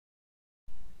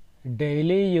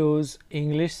Daily use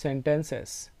English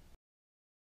sentences.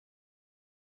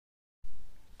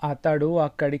 అతడు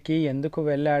అక్కడికి ఎందుకు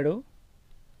వెళ్ళాడు?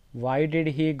 Why did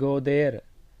he go there?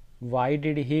 Why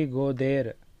did he go there?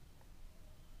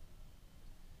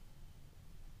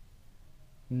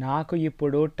 నాకు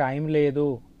ఇప్పుడు టైం లేదు.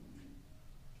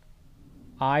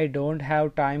 I don't have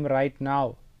time right now.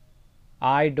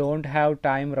 I don't have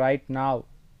time right now.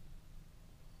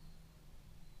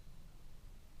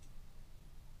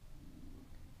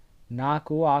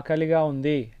 నాకు ఆకలిగా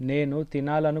ఉంది. నేను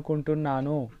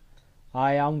తినాలనుకుంటున్నాను.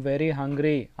 I am very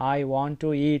hungry. I want to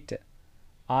eat.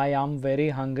 I am very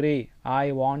hungry. I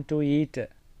want to eat.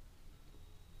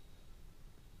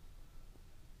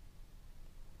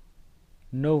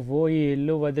 నువ్వు ఈ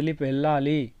ఇల్లు వదిలి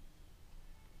వెళ్ళాలి.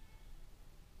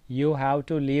 You have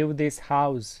to leave this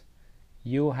house.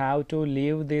 You have to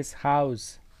leave this house.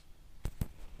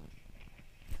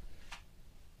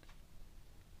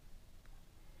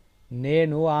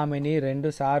 నేను ఆమెని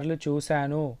 2 సార్లు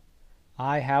చూశాను.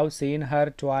 I have seen her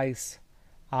twice.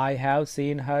 I have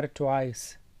seen her twice.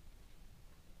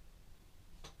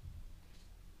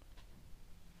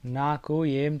 నాకు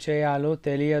ఏం చేయాలో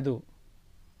తెలియదు.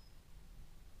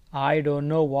 I don't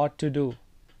know what to do.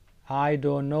 I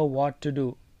don't know what to do.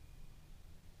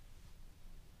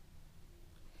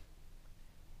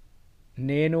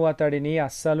 నేను అతడిని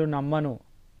అస్సలు నమ్మను.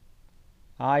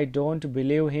 I don't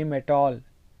believe him at all.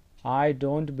 I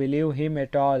don't believe him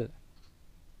at all.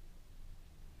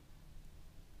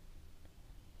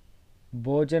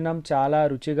 భోజనం చాలా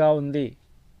రుచిగా ఉంది.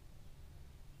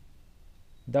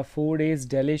 The food is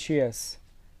delicious.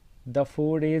 The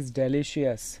food is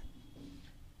delicious.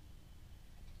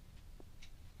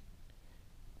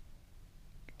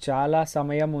 చాలా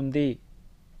సమయం ఉంది.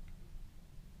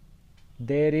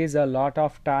 There is a lot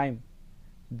of time.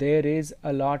 There is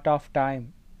a lot of time.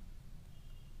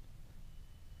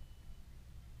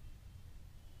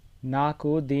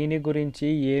 నాకు దీని గురించి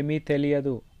ఏమీ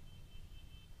తెలియదు.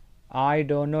 I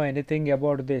don't know anything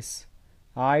about this.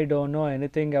 I don't know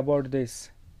anything about this.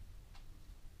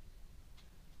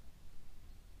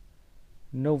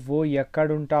 నువ్వు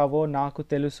ఎక్కడుంటావో నాకు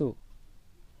తెలుసు.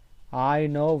 I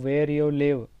know where you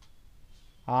live.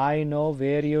 I know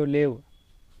where you live.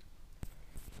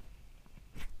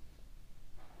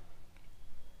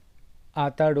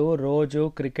 అతడు రోజు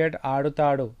cricket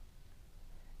ఆడుతాడు.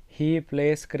 He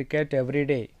plays cricket every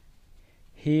day.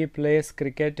 He plays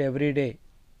cricket every day.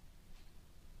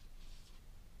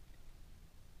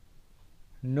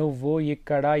 నువ్వు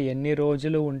ఇక్కడ ఎన్ని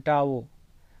రోజులు ఉంటావు?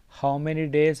 How many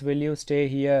days will you stay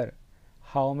here?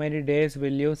 How many days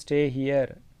will you stay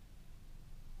here?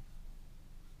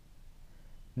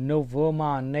 నువ్వు మా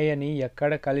అన్నయ్యని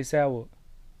ఎక్కడ కలిశావు?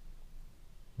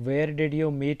 Where did you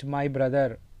meet my brother?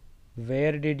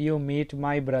 Where did you meet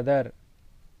my brother?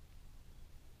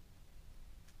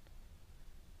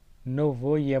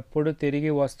 నువ్వు ఎప్పుడు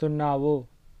తిరిగి వస్తున్నావు?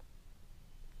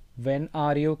 When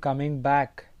are you coming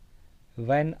back?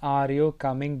 When are you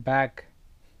coming back?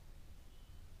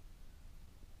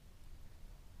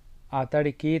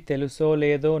 అతడికి తెలుసో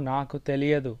లేదో నాకు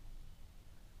తెలియదు.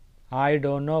 I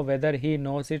don't know whether he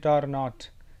knows it or not.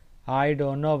 I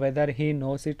don't know whether he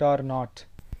knows it or not.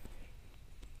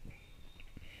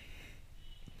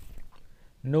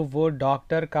 నువ్వు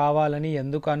డాక్టర్ కావాలని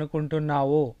ఎందుకు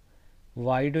అనుకుంటున్నావు?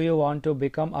 Why do you want to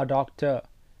become a doctor?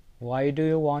 Why do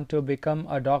you want to become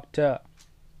a doctor?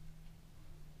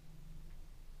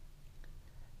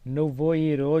 నువ్వు ఈ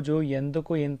రోజు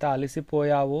ఎందుకు ఇంత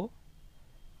అలసిపోయావు?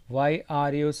 Why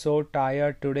are you so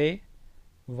tired today?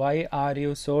 Why are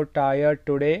you so tired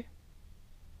today?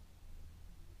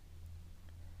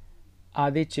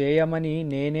 అది చేయమని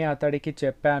నేనే అతడికి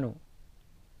చెప్పాను.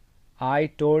 I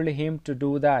told him to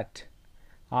do that.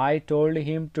 I told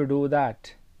him to do that.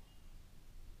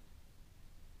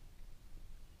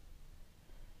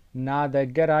 నా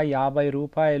దగ్గర 50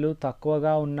 రూపాయలు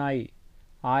తక్కువగా ఉన్నాయి.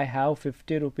 I have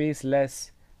 50 rupees less.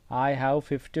 I have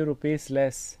 50 rupees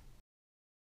less.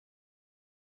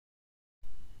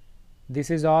 This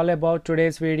is all about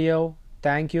today's video.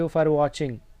 Thank you for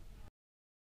watching.